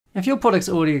If your products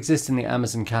already exist in the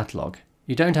Amazon catalog,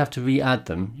 you don't have to re-add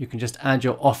them. You can just add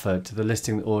your offer to the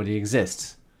listing that already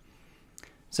exists.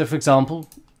 So for example,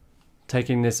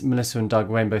 taking this Melissa and Doug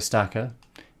Rainbow Stacker,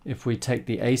 if we take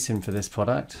the ASIN for this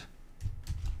product,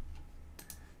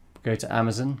 go to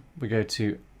Amazon, we go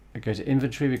to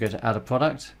inventory, we go to add a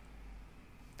product.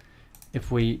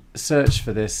 If we search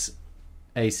for this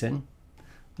ASIN,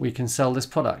 we can sell this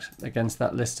product against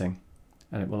that listing,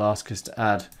 and it will ask us to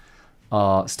add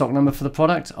our stock number for the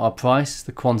product, our price,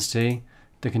 the quantity,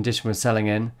 the condition we're selling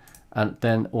in, and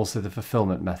then also the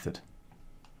fulfillment method.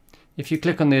 If you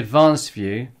click on the advanced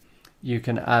view, you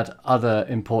can add other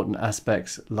important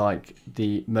aspects like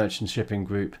the merchant shipping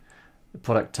group, the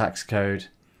product tax code,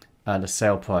 and a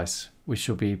sale price. We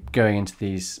shall be going into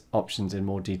these options in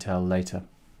more detail later.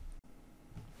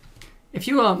 If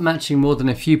you are matching more than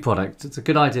a few products, it's a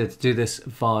good idea to do this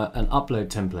via an upload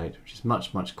template, which is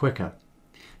much quicker.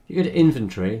 You go to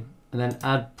inventory and then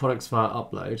add products via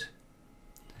upload.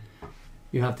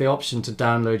 You have the option to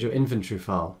download your inventory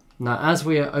file. Now, as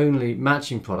we are only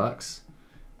matching products,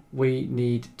 we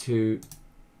need to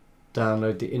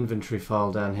download the inventory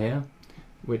file down here,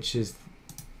 which is,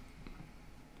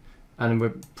 and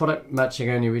with product matching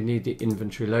only, we need the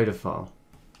inventory loader file.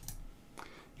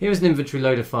 Here's an inventory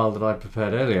loader file that I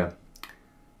prepared earlier.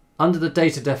 Under the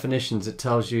data definitions, it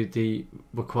tells you the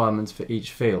requirements for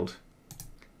each field.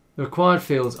 The required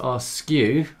fields are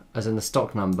SKU, as in the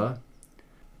stock number,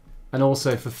 and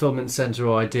also fulfillment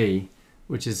center ID,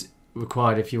 which is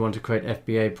required if you want to create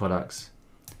FBA products.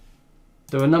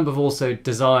 There are a number of also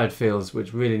desired fields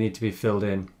which really need to be filled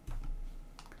in.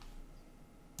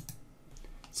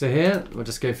 So here, we'll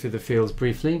just go through the fields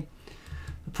briefly.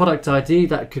 The product ID,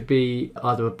 that could be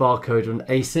either a barcode or an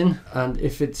ASIN, and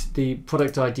if it's the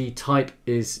product ID type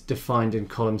is defined in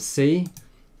column C,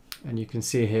 and you can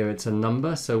see here it's a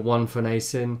number, so 1 for an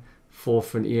ASIN, 4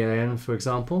 for an EAN, for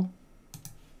example.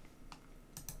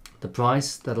 The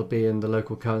price, that'll be in the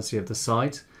local currency of the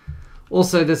site.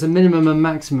 Also, there's a minimum and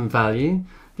maximum value.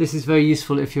 This is very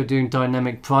useful if you're doing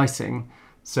dynamic pricing,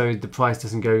 so the price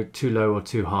doesn't go too low or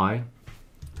too high.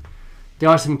 The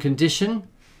item condition,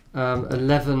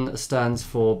 11 stands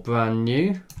for brand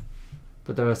new,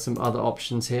 but there are some other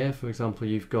options here. For example,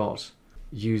 you've got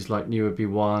used like new would be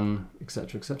 1,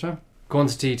 etc, etc.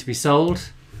 Quantity to be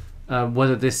sold,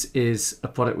 whether this is a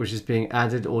product which is being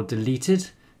added or deleted.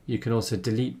 You can also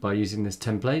delete by using this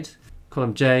template.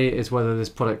 Column J is whether this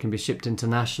product can be shipped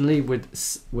internationally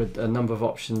with a number of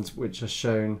options which are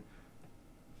shown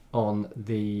on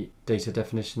the data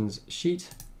definitions sheet.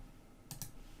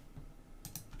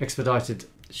 Expedited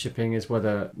shipping is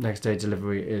whether next day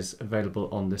delivery is available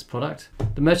on this product.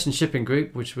 The merchant shipping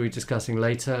group, which we'll be discussing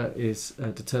later,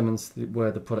 determines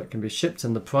where the product can be shipped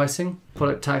and the pricing.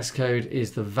 Product tax code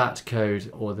is the VAT code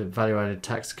or the value added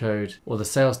tax code or the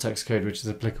sales tax code which is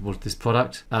applicable to this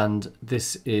product, and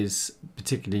this is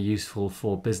particularly useful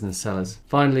for business sellers.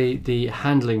 Finally, the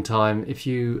handling time. If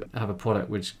you have a product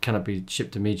which cannot be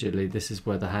shipped immediately, this is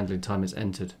where the handling time is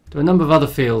entered. There are a number of other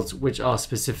fields which are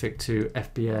specific to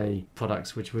FBA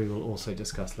products, which we will also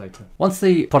discuss later. Once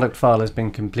the product file has been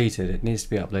completed, it needs to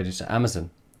be uploaded to Amazon.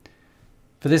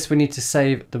 For this, we need to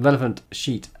save the relevant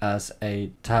sheet as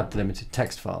a tab delimited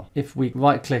text file. If we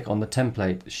right click on the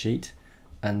template sheet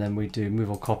and then we do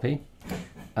move or copy,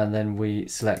 and then we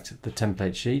select the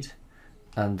template sheet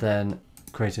and then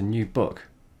create a new book,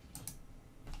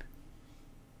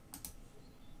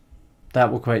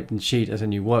 that will create the sheet as a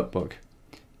new workbook.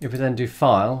 If we then do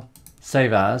file,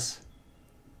 save as,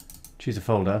 choose a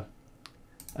folder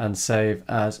and save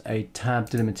as a tab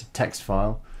delimited text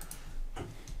file,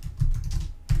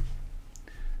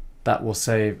 that will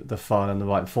save the file in the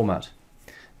right format.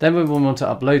 Then when we want to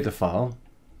upload the file,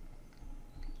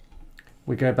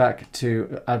 we go back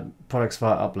to add products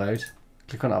via upload,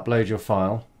 click on upload your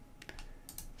file,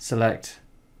 select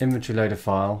inventory loader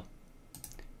file,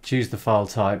 choose the file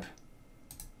type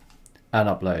and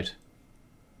upload,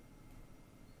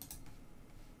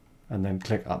 and then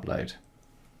click upload.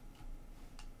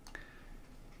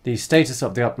 The status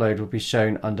of the upload will be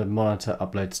shown under monitor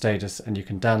upload status, and you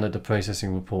can download the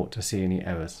processing report to see any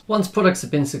errors. Once products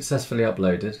have been successfully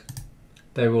uploaded,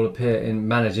 they will appear in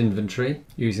manage inventory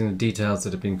using the details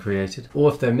that have been created,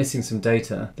 or if they're missing some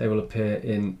data, they will appear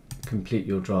in complete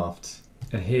your drafts.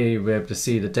 And here you'll be able to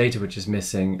see the data which is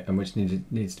missing and which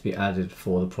needs to be added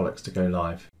for the products to go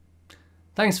live.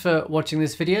 Thanks for watching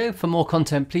this video. For more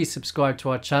content, please subscribe to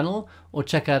our channel or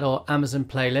check out our Amazon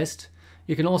playlist.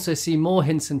 You can also see more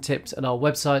hints and tips at our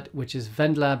website, which is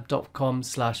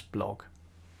vendlab.com/blog.